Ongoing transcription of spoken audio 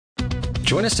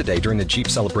Join us today during the Jeep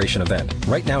Celebration event.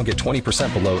 Right now, get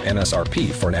 20% below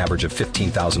MSRP for an average of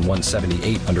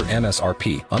 $15,178 under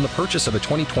MSRP on the purchase of a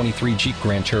 2023 Jeep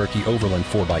Grand Cherokee Overland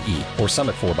 4xE or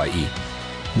Summit 4xE.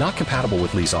 Not compatible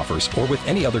with lease offers or with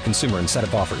any other consumer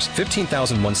incentive offers.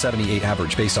 $15,178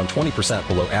 average based on 20%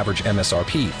 below average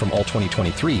MSRP from all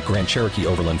 2023 Grand Cherokee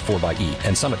Overland 4xE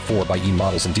and Summit 4xE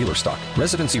models in dealer stock.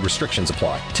 Residency restrictions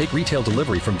apply. Take retail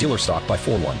delivery from dealer stock by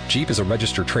 4/1. Jeep is a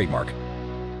registered trademark.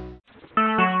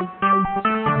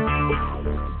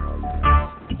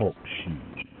 Talk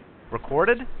shoes.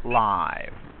 Recorded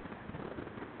live.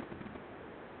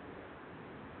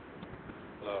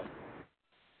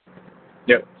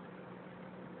 Yep.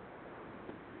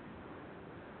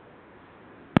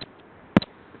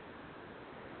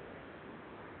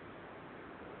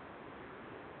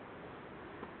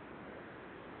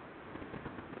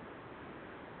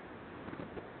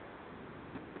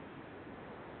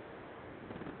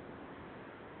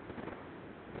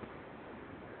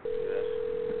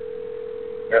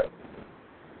 Yep.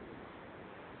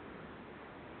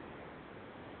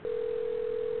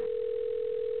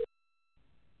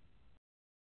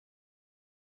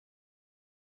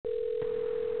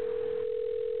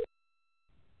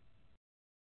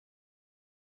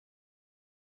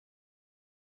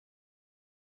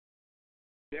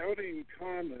 Doubting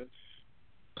Thomas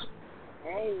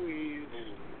always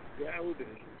doubted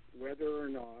whether or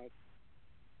not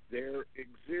there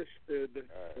existed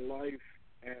life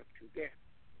after death.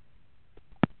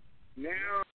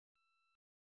 Now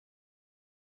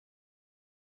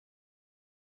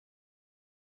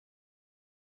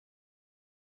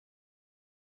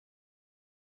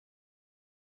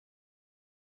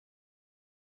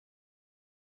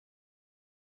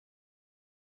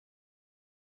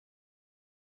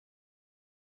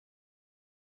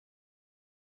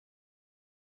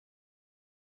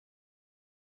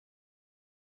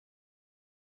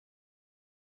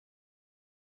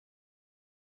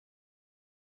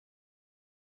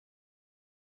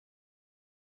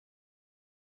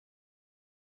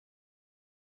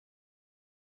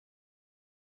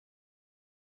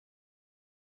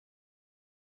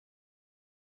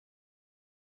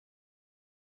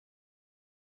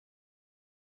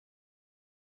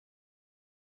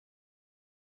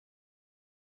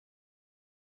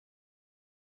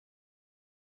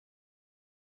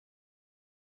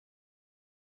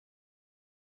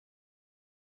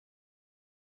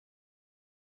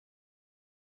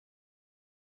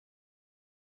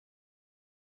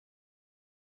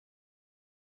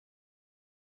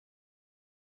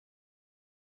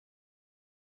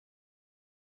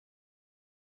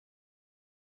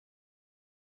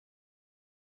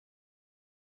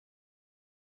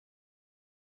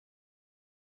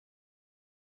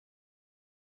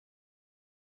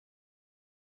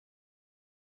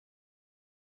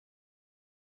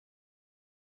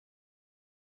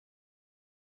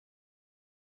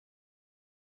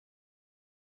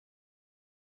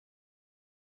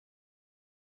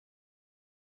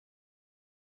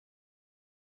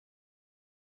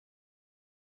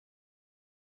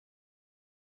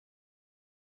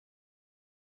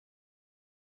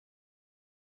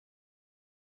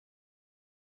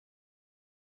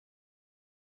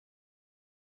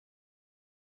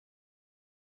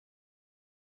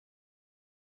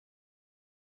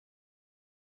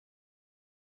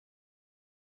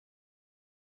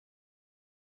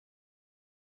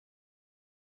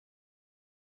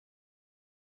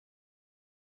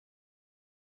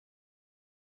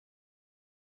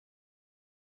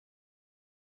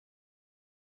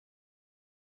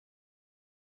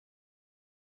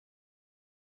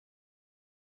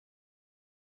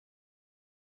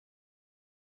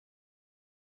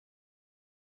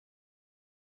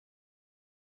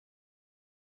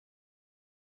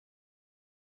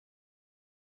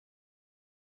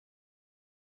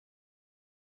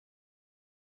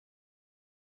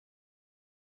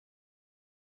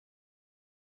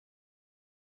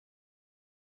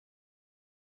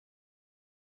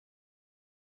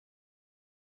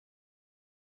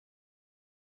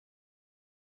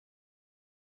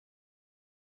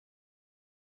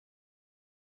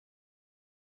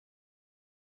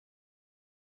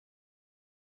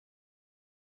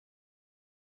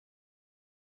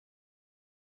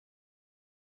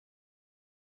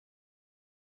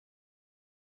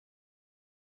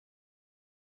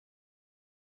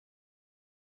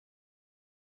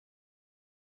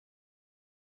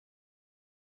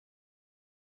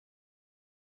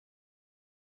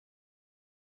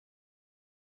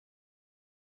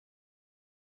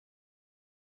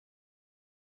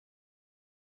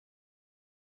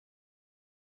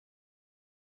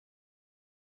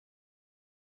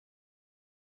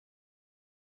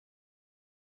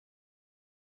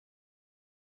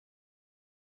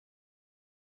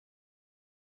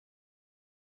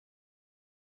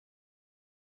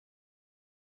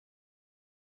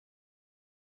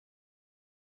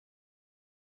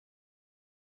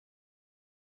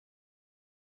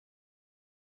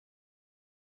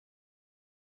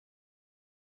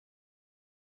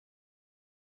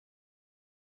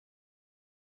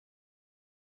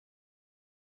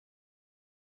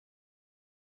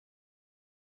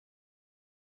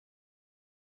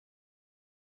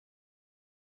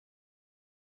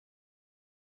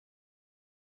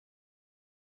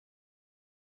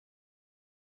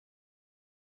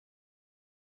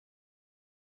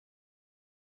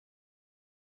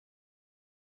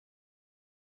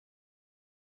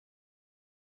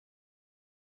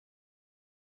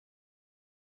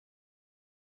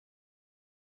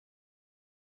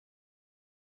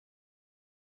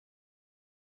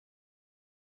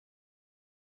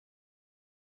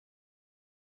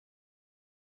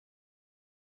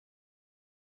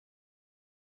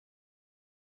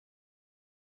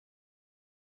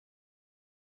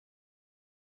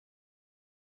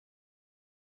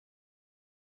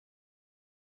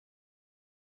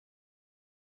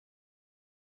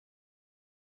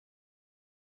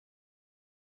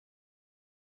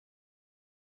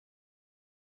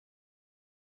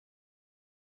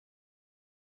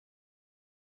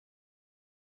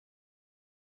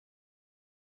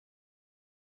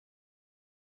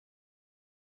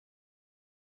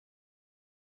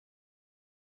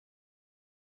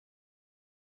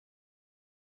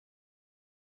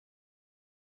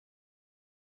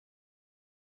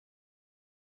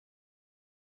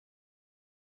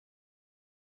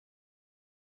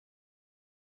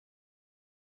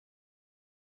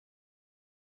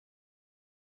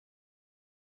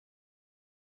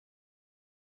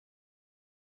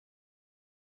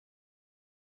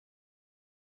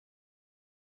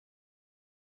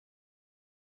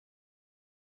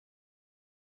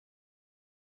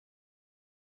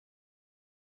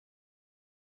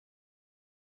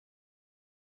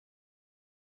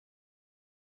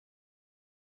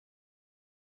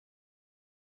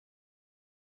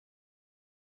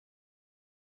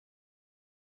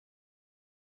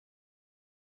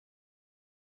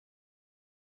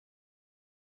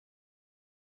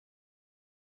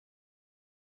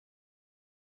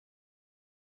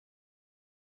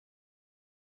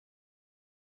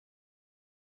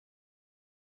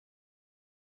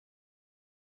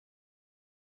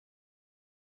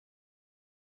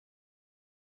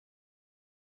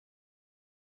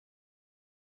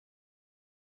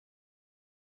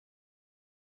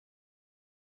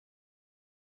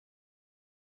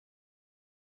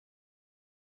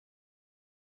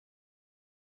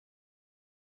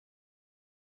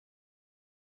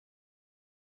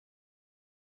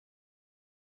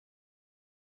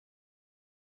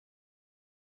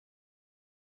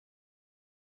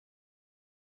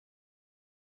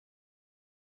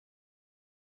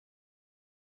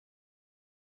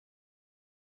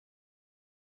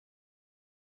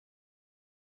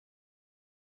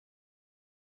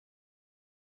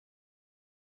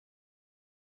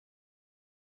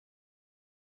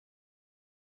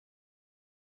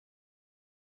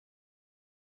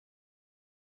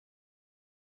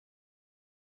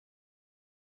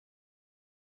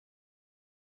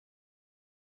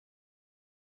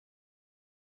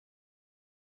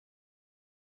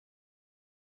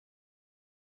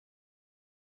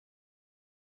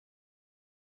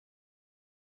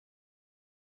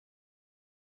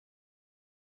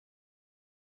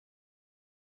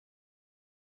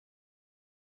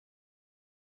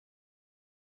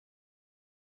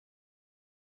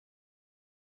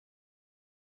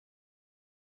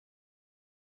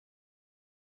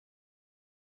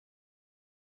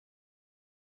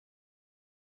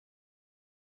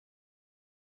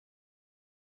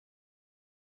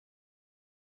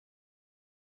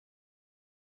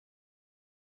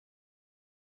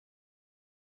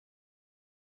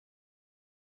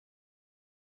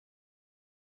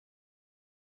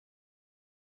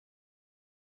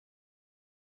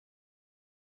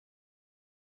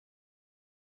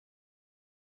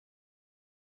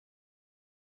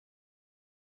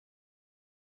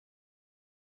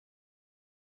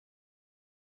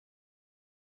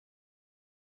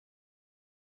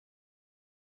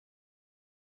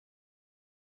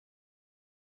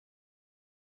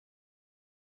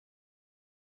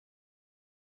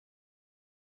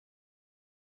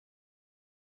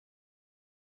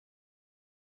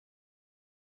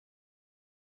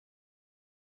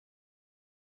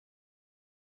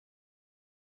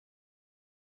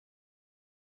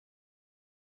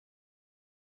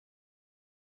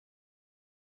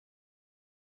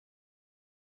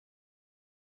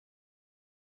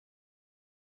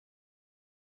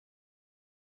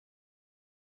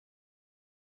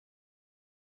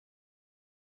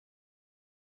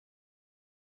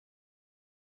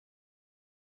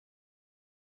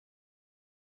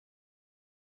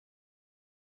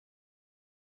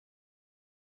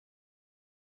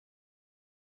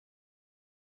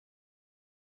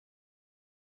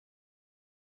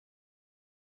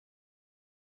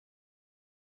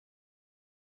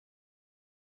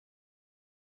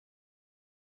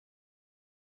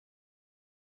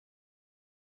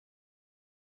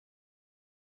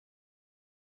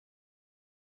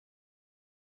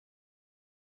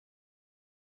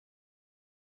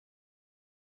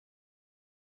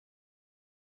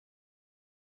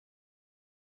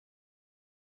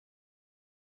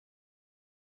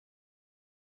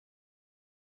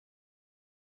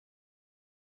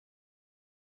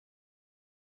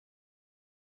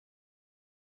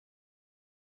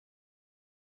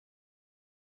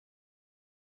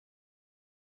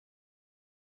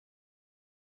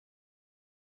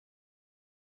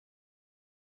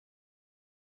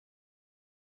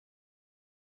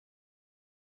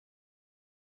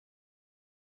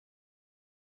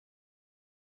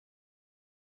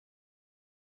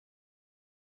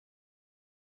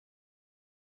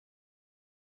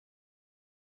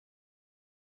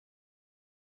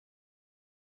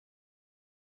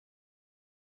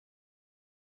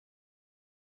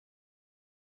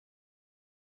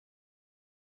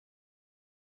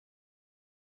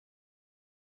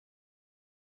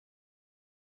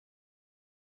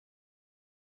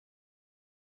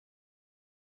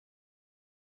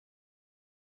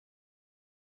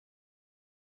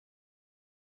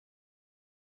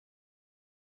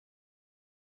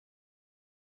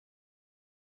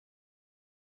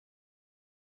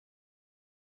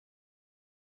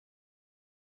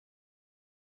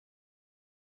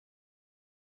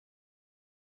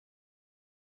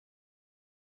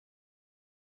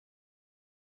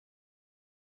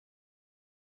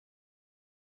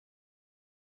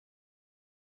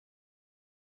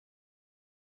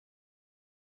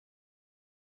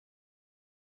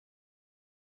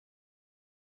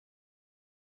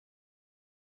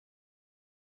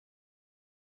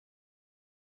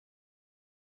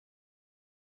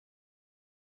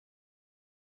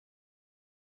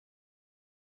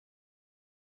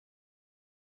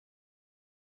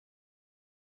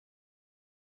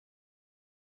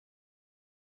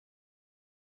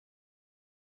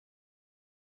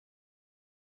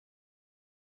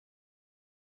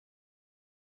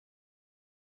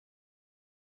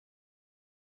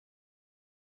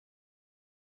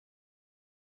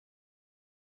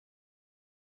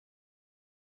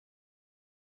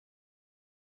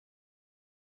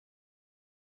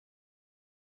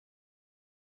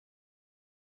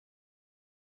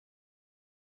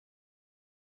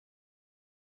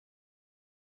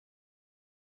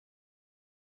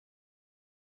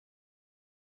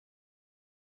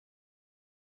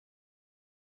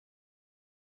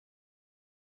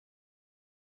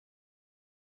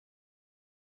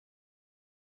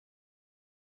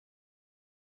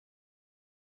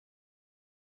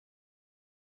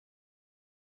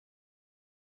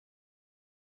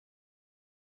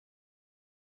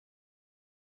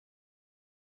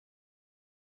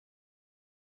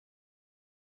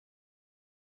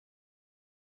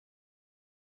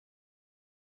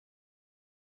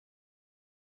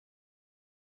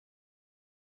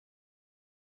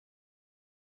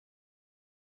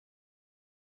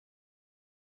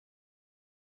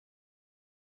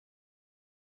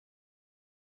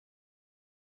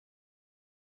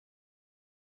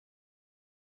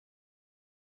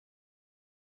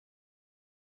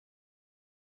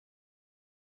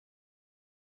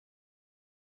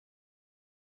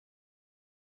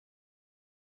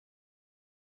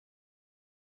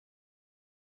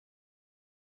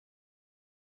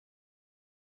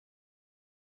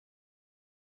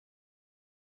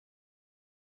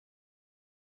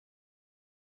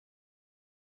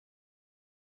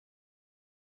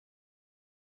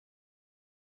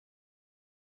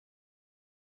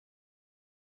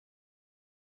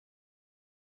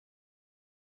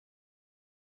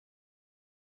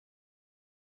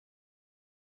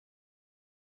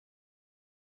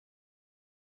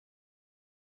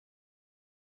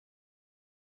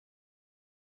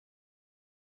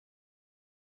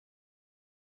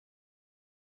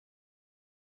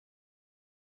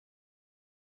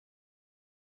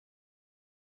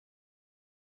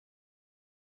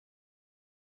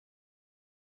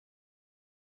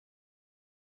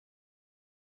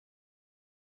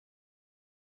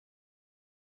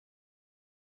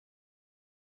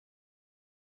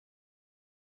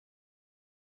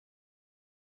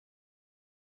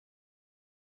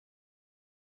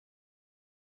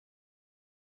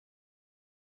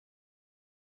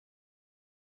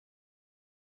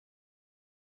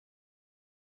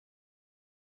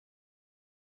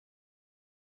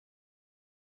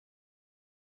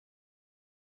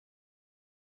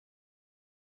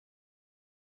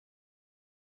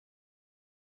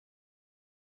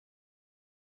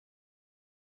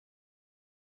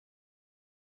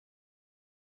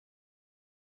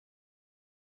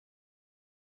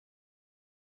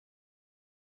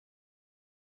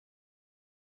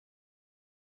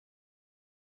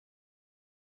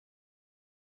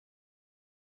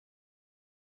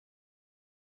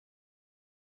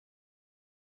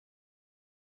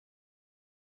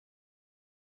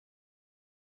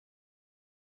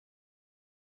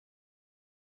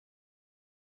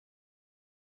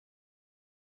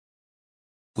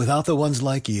Without the ones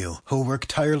like you, who work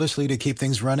tirelessly to keep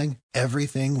things running,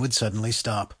 everything would suddenly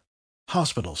stop.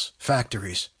 Hospitals,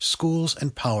 factories, schools,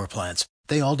 and power plants,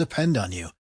 they all depend on you.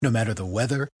 No matter the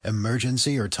weather,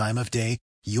 emergency, or time of day,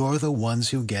 you're the ones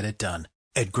who get it done.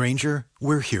 At Grainger,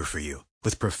 we're here for you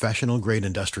with professional-grade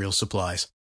industrial supplies.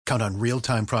 Count on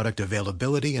real-time product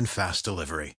availability and fast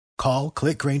delivery. Call,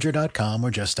 click Grainger.com, or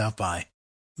just stop by.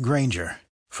 Grainger,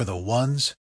 for the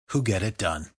ones who get it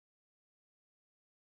done.